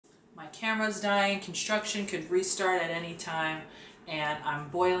My camera's dying, construction could restart at any time, and I'm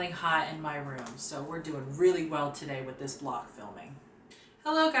boiling hot in my room. So we're doing really well today with this block filming.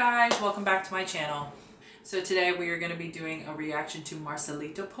 Hello guys, welcome back to my channel. So today we are going to be doing a reaction to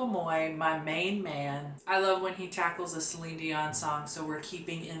Marcelito Pomoy, my main man. I love when he tackles a Celine Dion song, so we're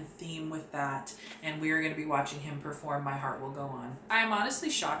keeping in theme with that. And we are going to be watching him perform My Heart Will Go On. I am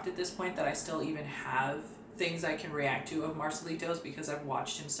honestly shocked at this point that I still even have things I can react to of Marcelito's because I've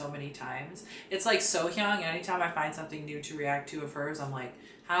watched him so many times. It's like Sohyang, anytime I find something new to react to of hers, I'm like,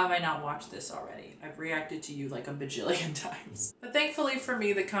 how have I not watched this already? I've reacted to you like a bajillion times. But thankfully for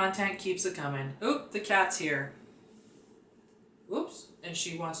me, the content keeps it coming. Oop, the cat's here. Oops, and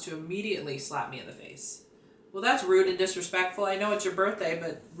she wants to immediately slap me in the face. Well, that's rude and disrespectful. I know it's your birthday,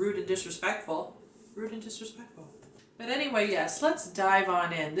 but rude and disrespectful. Rude and disrespectful. But anyway, yes, let's dive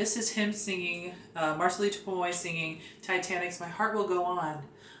on in. This is him singing, Marcelito Pomoy singing Titanic's My Heart Will Go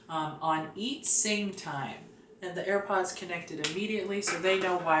on Eat Sing Time. And the AirPods connected immediately, so they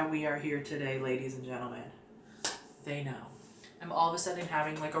know why we are here today, ladies and gentlemen. They know. I'm all of a sudden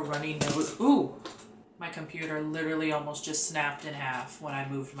having like a runny nose. Ooh! My computer literally almost just snapped in half when I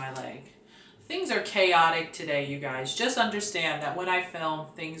moved my leg. Things are chaotic today, you guys. Just understand that when I film,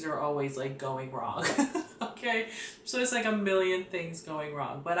 things are always like going wrong. Okay? So it's like a million things going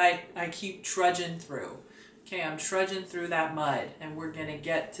wrong. But I keep trudging through. Okay, I'm trudging through that mud, and we're gonna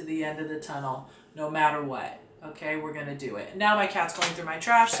get to the end of the tunnel no matter what. Okay, we're gonna do it. Now my cat's going through my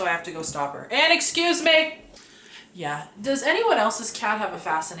trash, so I have to go stop her. And excuse me! Yeah, does anyone else's cat have a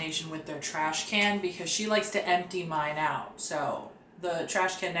fascination with their trash can? Because she likes to empty mine out. So the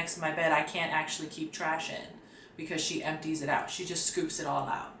trash can next to my bed, I can't actually keep trash in because she empties it out. She just scoops it all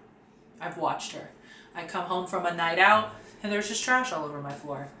out. I've watched her. I come home from a night out and there's just trash all over my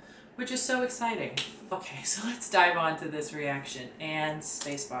floor, which is so exciting. Okay, so let's dive on to this reaction and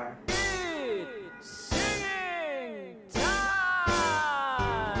spacebar.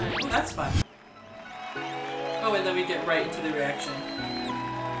 That's fun. Oh, and then we get right into the reaction.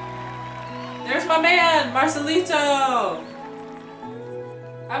 There's my man, Marcelito!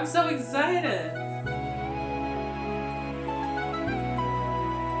 I'm so excited!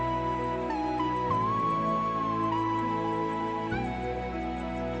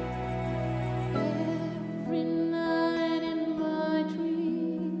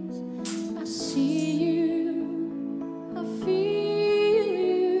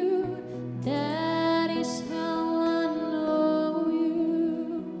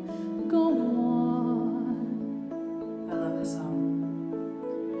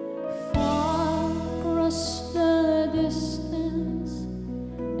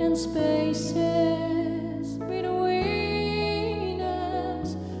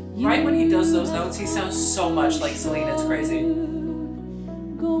 Right when he does those notes, he sounds so much like Celine, it's crazy.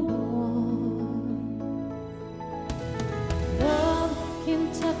 Love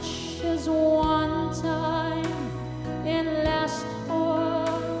can touch us one time and last for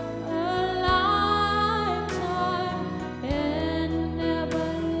a lifetime and never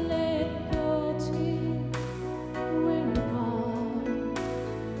let go till we're gone.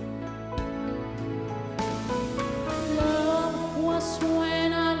 Love was when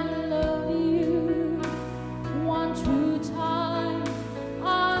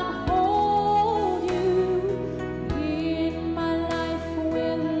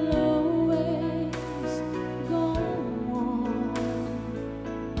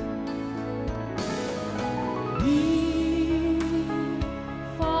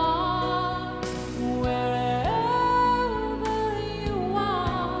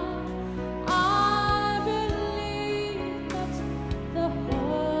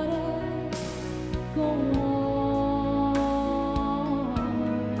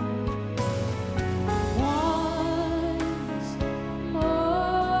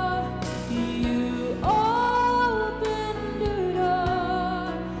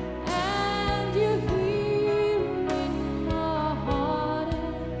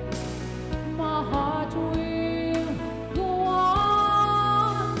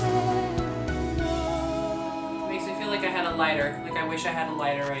lighter. Like I wish I had a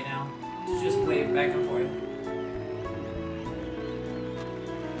lighter right now to just wave back and forth.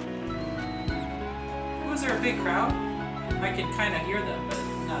 Was there a big crowd? I can kind of hear them, but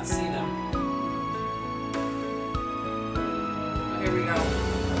not see them. Oh, here we go.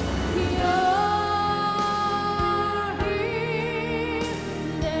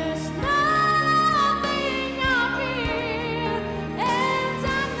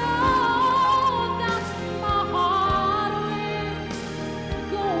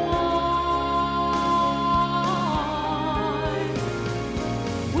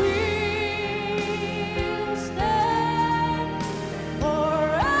 We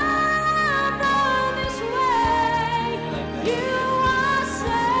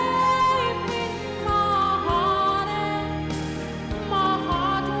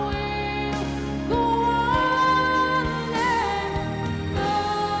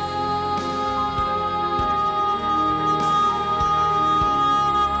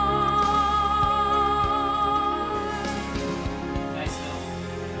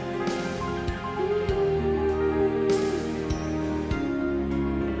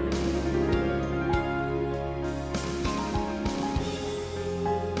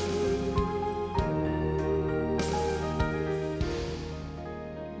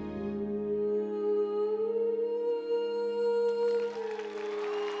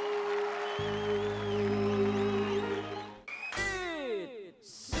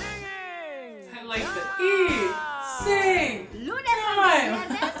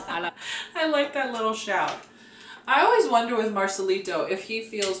I like that little shout. I always wonder with Marcelito if he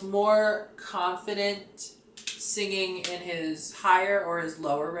feels more confident singing in his higher or his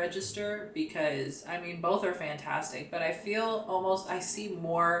lower register, because I mean both are fantastic, but I feel almost I see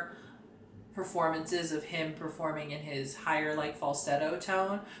more performances of him performing in his higher like falsetto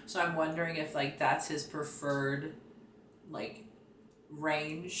tone, so I'm wondering if like that's his preferred like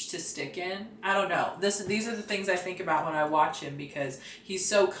range to stick in. I don't know. These are the things I think about when I watch him, because he's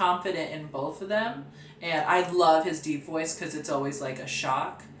so confident in both of them, and I love his deep voice because it's always like a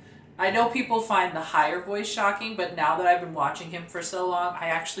shock. I know people find the higher voice shocking, but now that I've been watching him for so long, I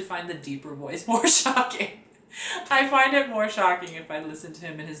actually find the deeper voice more shocking. I find it more shocking if I listen to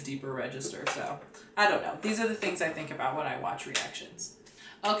him in his deeper register, so I don't know. These are the things I think about when I watch reactions.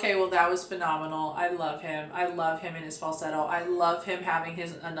 Okay, well that was phenomenal. I love him. I love him in his falsetto. I love him having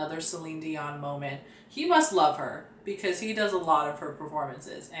his another Celine Dion moment. He must love her because he does a lot of her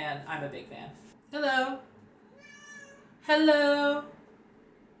performances, and I'm a big fan. Hello. Hello.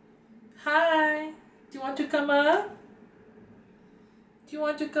 Hi. Do you want to come up? Do you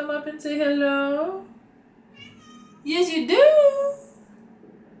want to come up and say hello? Yes, you do.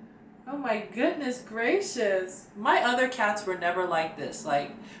 Oh my goodness gracious. My other cats were never like this.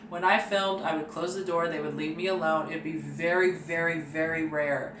 Like when I filmed, I would close the door, they would leave me alone. It'd be very, very, very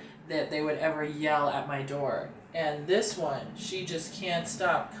rare that they would ever yell at my door. And this one, she just can't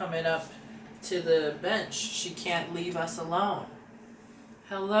stop coming up to the bench. She can't leave us alone.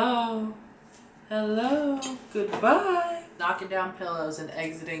 Hello. Hello. Goodbye. Knocking down pillows and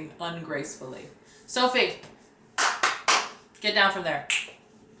exiting ungracefully. Sophie, get down from there.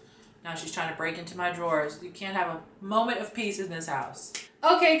 Now she's trying to break into my drawers. You can't have a moment of peace in this house.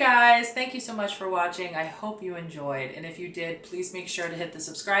 Okay guys, thank you so much for watching. I hope you enjoyed. And if you did, please make sure to hit the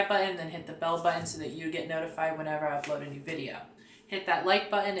subscribe button, then hit the bell button so that you get notified whenever I upload a new video. Hit that like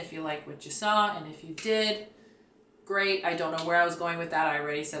button if you like what you saw, and if you did, great. I don't know where I was going with that. I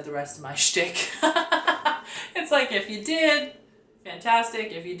already said the rest of my shtick. It's like if you did,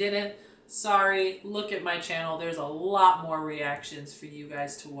 fantastic. If you didn't, sorry. Look at my channel. There's a lot more reactions for you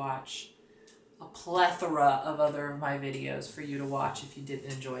guys to watch. A plethora of other of my videos for you to watch if you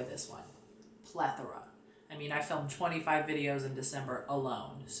didn't enjoy this one. Plethora. I mean, I filmed 25 videos in December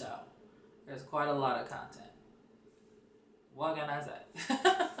alone, so there's quite a lot of content. What can I say?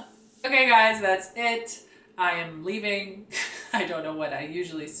 Okay guys, that's it. I am leaving. I don't know what I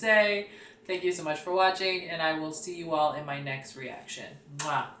usually say. Thank you so much for watching, and I will see you all in my next reaction.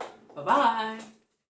 Mwah. Bye-bye.